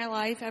everything in my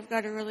life. I've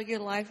got a really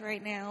good life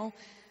right now.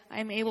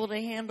 I'm able to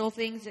handle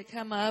things that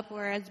come up,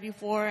 whereas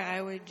before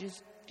I would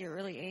just get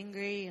really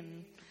angry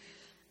and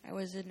I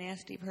was a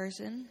nasty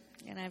person.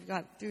 And I've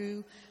got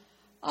through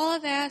all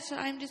of that, so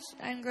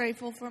I'm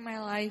grateful for my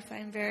life.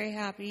 I'm very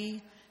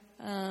happy.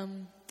 A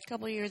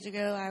couple of years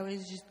ago, I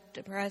was just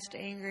depressed,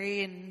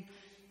 angry, and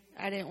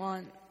I didn't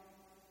want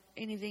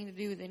anything to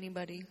do with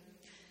anybody.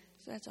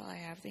 So that's all I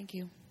have. Thank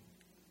you.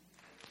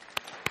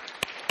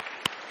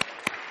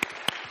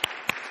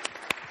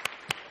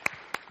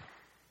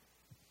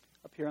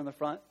 Up here on the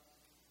front.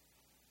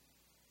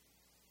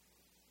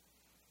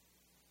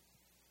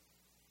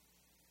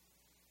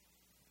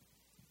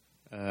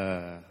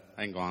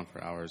 I can go on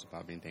for hours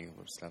about being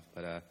thankful for stuff,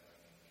 but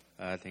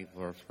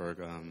thankful for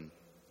going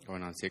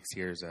on 6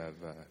 years of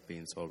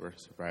being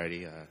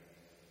sobriety.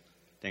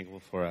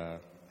 Thankful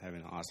for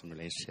having an awesome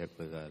relationship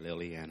with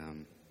Lily,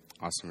 and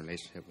awesome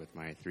relationship with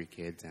my 3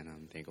 kids, and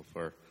I'm thankful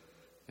for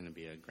going to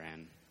be a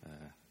grandpa,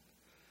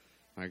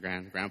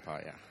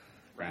 yeah.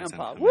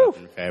 Grandpa, woo!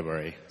 In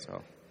February,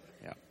 so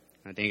yeah.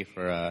 I thank you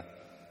for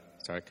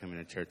started coming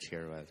to church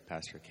here with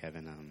Pastor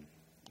Kevin. I'm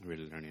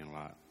really learning a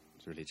lot.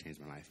 It's really changed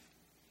my life.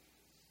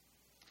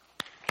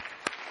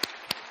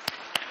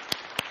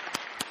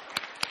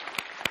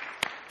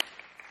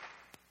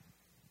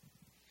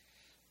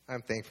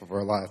 I'm thankful for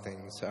a lot of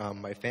things.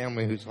 My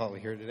family, who's all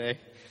here today.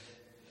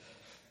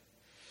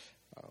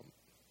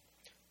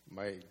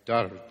 My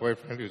daughter's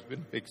boyfriend, who's been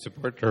a big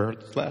support to her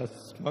this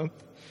last month.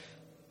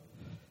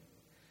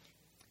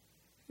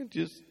 And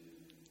just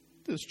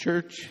this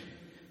church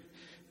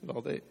and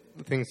all the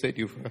things they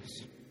do for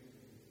us.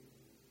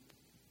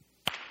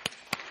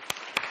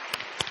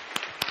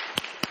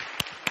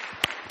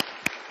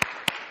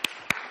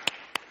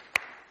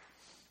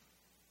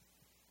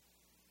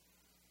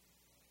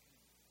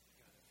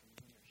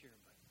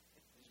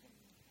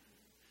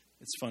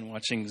 It's fun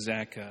watching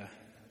Zach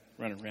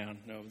run around.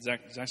 No,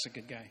 Zach's a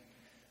good guy.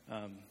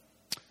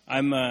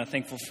 I'm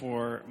thankful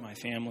for my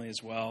family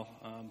as well.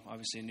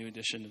 Obviously, a new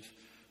addition of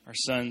our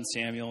son,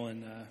 Samuel,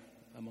 and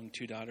among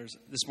 2 daughters.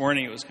 This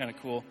morning, it was kind of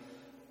cool.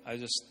 I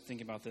was just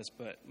thinking about this,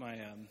 but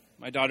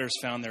my daughters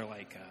found their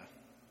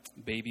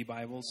baby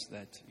Bibles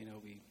that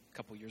we a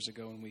couple years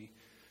ago, and we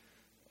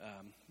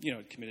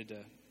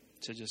committed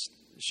to just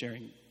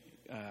sharing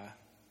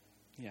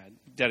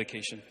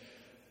dedication.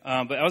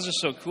 But that was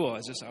just so cool. I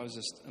was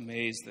just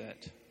amazed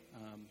that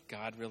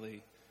God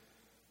really,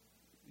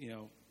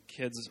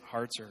 kids'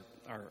 hearts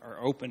are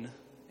open,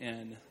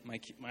 and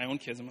my own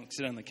kids. I'm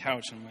sitting on the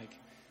couch, and I'm like,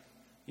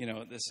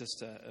 this is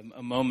just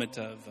a moment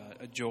of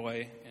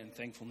joy and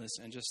thankfulness,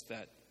 and just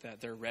that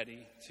they're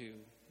ready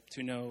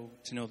to know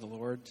the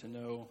Lord, to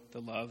know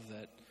the love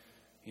that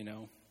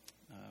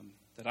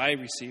that I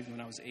received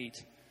when I was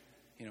 8.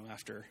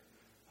 After,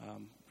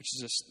 which is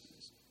just,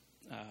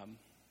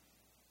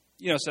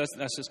 so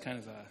that's just kind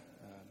of I'm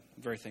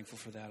very thankful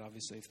for that.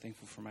 Obviously,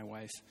 thankful for my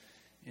wife,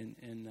 and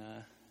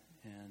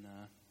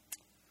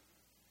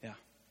yeah.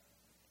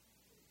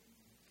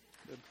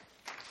 Good.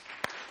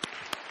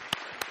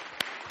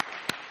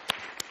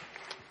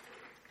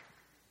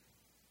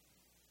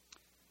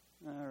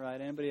 All right.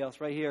 Anybody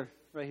else? Right here,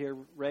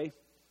 Ray.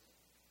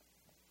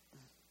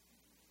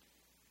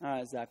 All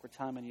right, Zach, we're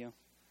timing you.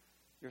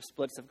 Your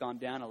splits have gone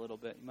down a little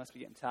bit. You must be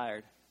getting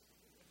tired.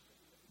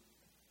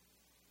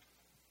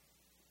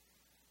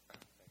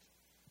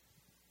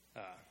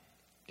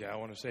 I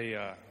want to say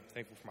I'm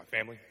thankful for my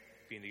family,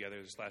 being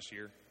together this last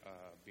year,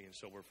 being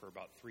sober for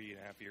about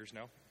 3.5 years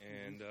now,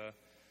 and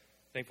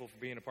thankful for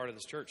being a part of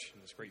this church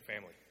and this great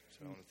family.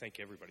 So I want to thank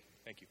everybody.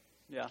 Thank you.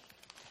 Yeah.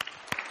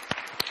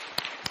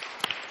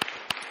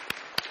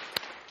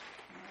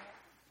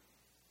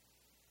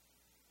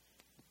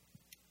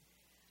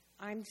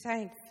 I'm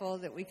thankful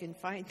that we can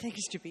find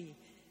things to be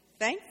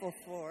thankful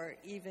for,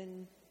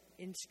 even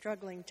in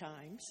struggling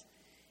times.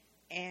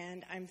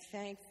 And I'm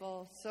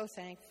so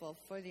thankful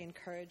for the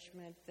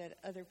encouragement that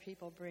other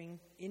people bring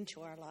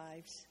into our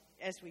lives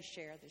as we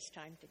share this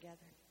time together.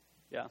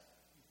 Yeah.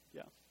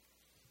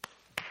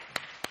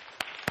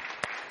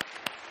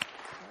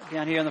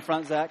 Down here in the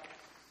front, Zach.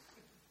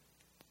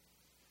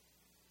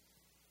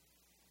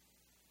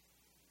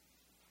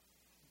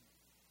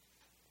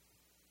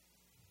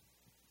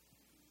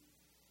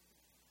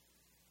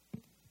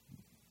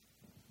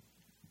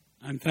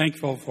 I'm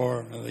thankful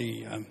for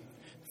the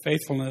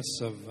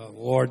faithfulness of the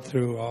Lord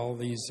through all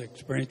these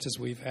experiences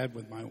we've had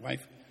with my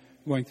wife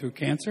going through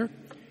cancer.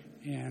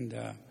 And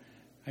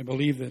I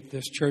believe that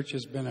this church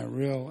has been a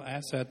real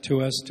asset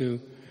to us to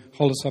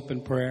hold us up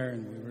in prayer,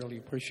 and we really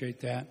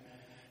appreciate that.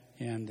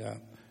 And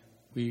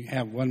we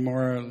have one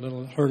more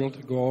little hurdle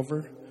to go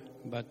over,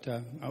 but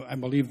I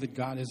believe that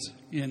God is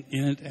in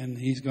it, and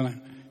He's going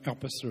to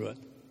help us through it.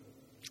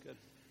 Good.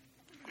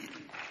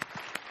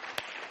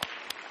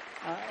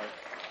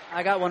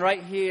 I got one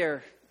right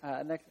here.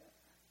 Next,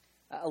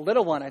 a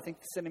little one, I think,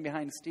 sitting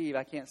behind Steve.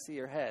 I can't see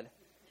her head.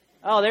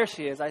 Oh, there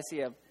she is. I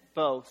see a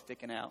bow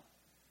sticking out.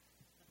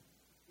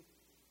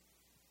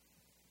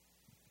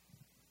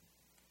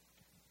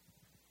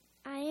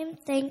 I am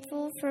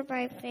thankful for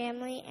my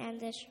family and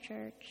this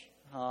church.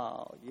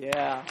 Oh,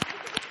 yeah.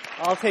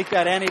 I'll take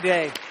that any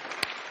day.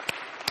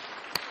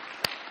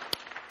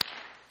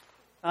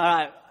 All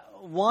right.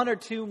 One or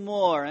two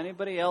more.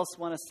 Anybody else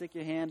want to stick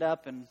your hand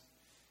up and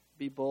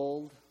be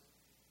bold?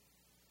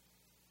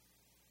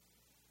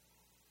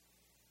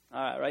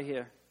 All right, right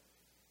here.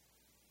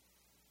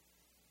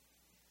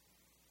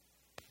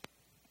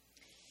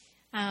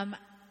 Some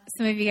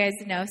of you guys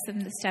know some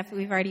of the stuff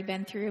we've already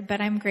been through,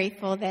 but I'm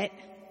grateful that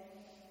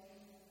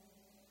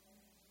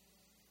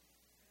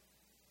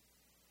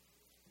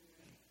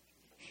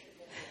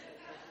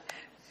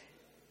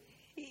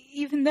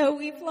even though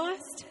we've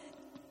lost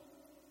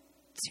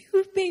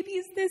 2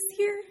 babies this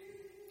year,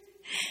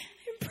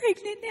 I'm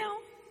pregnant now.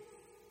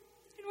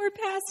 And we're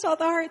past all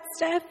the hard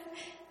stuff,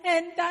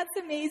 and that's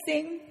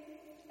amazing.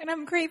 And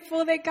I'm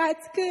grateful that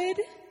God's good,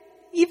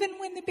 even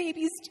when the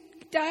babies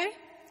die.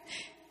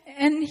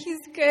 And He's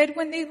good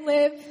when they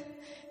live,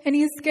 and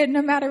He's good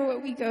no matter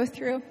what we go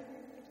through.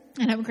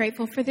 And I'm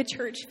grateful for the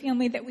church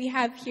family that we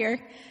have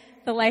here,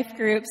 the life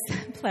groups,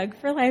 plug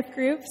for life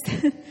groups.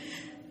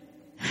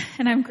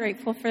 And I'm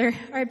grateful for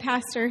our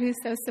pastor who's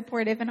so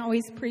supportive and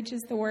always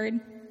preaches the word.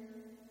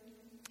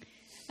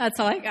 That's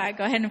all I got.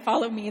 Go ahead and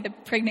follow me, the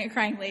pregnant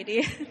crying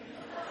lady.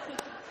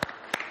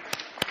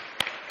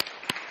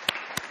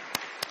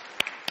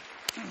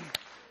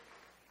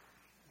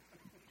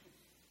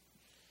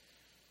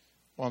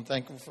 Well, I'm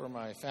thankful for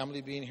my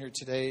family being here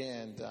today,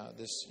 and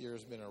this year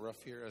has been a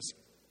rough year. As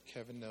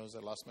Kevin knows, I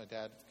lost my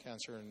dad to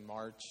cancer in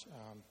March.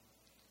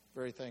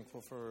 Very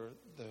thankful for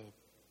the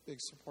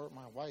big support of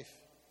my wife.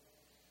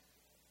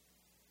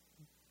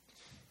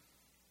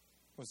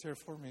 Was there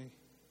for me.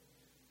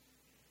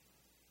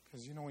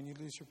 Because, you know, when you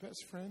lose your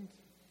best friend,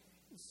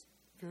 it's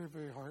very,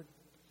 very hard.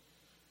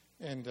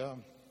 And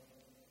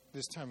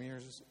this time of year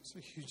is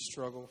a huge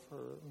struggle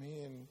for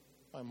me and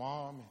my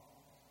mom and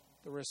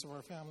the rest of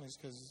our families,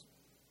 because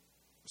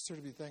we're still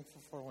to be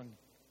thankful for when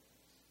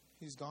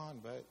he's gone.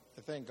 But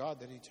I thank God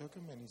that He took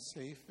him and he's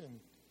safe and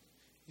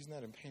he's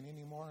not in pain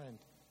anymore. And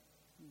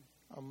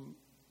I'm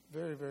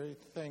very, very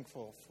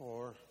thankful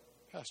for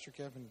Pastor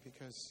Kevin,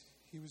 because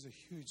he was a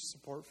huge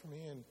support for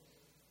me and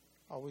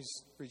always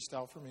reached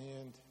out for me.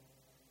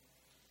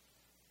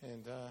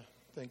 And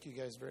thank you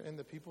guys and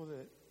the people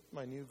that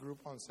my new group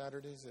on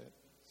Saturdays that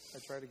I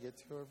try to get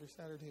to every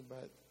Saturday.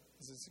 But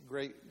this is a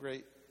great,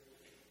 great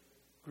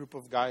group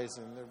of guys,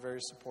 and they're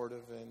very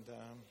supportive, and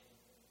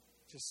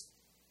just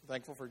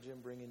thankful for Jim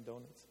bringing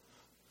donuts.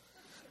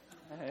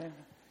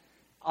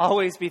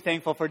 Always be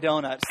thankful for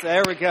donuts.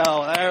 There we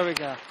go. There we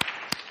go.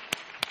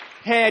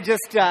 Hey, I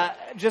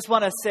just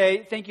want to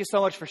say thank you so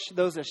much for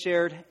those that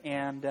shared.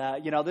 And,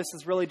 this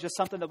is really just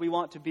something that we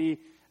want to be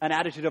an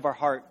attitude of our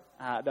heart.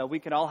 that we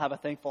can all have a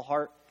thankful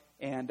heart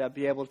and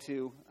be able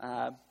to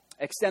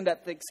extend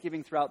that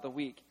thanksgiving throughout the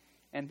week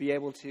and be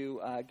able to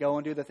go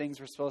and do the things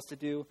we're supposed to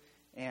do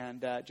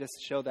and just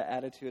show the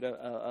attitude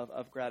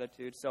of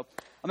gratitude. So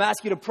I'm going to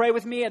ask you to pray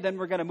with me, and then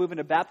we're going to move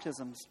into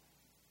baptisms.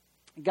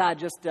 God,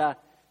 just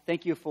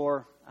thank you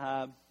for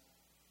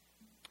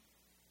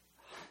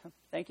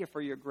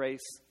your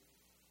grace.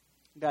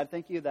 God,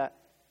 thank you that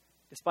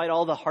despite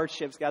all the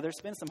hardships, God, there's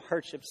been some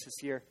hardships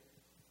this year.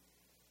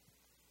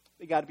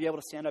 But God, to be able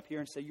to stand up here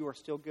and say you are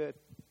still good.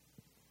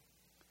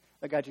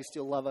 But God, you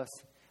still love us,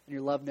 and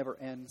your love never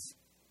ends.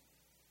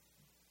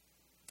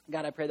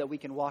 God, I pray that we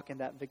can walk in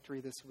that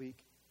victory this week.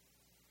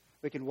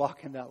 We can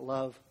walk in that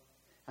love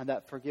and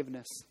that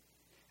forgiveness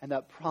and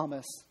that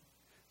promise.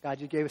 God,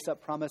 you gave us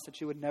that promise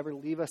that you would never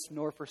leave us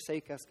nor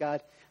forsake us,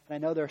 God. And I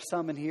know there are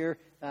some in here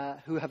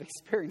who have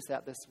experienced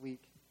that this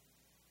week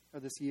or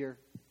this year.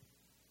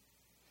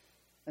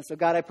 And so,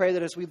 God, I pray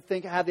that as we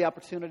have the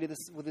opportunity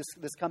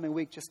this coming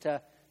week just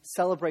to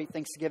celebrate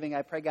Thanksgiving,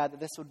 I pray, God, that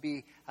this would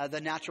be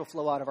the natural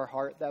flow out of our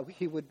heart, that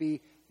we would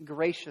be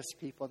gracious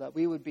people, that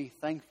we would be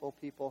thankful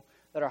people,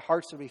 that our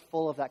hearts would be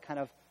full of that kind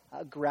of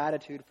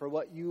gratitude for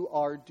what you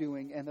are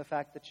doing and the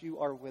fact that you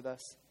are with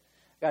us.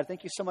 God,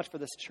 thank you so much for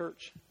this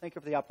church. Thank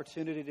you for the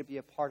opportunity to be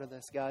a part of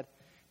this, God.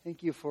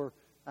 Thank you for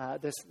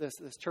this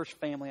church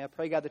family. I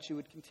pray, God, that you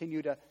would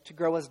continue to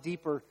grow us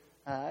deeper,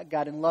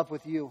 God, in love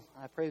with you.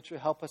 I pray that you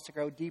would help us to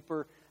grow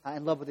deeper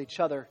in love with each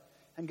other.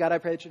 And God, I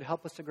pray that you'd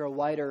help us to grow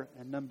wider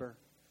in number.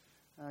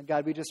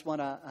 God, we just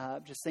want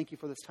to just thank you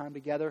for this time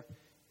together.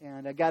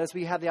 And God, as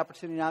we have the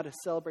opportunity now to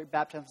celebrate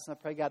baptism, I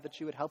pray, God, that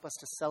you would help us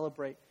to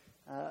celebrate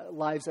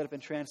lives that have been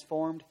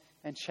transformed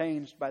and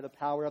changed by the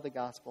power of the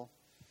gospel.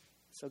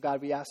 So,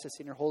 God, we ask this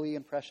in your holy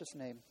and precious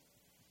name.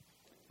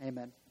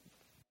 Amen.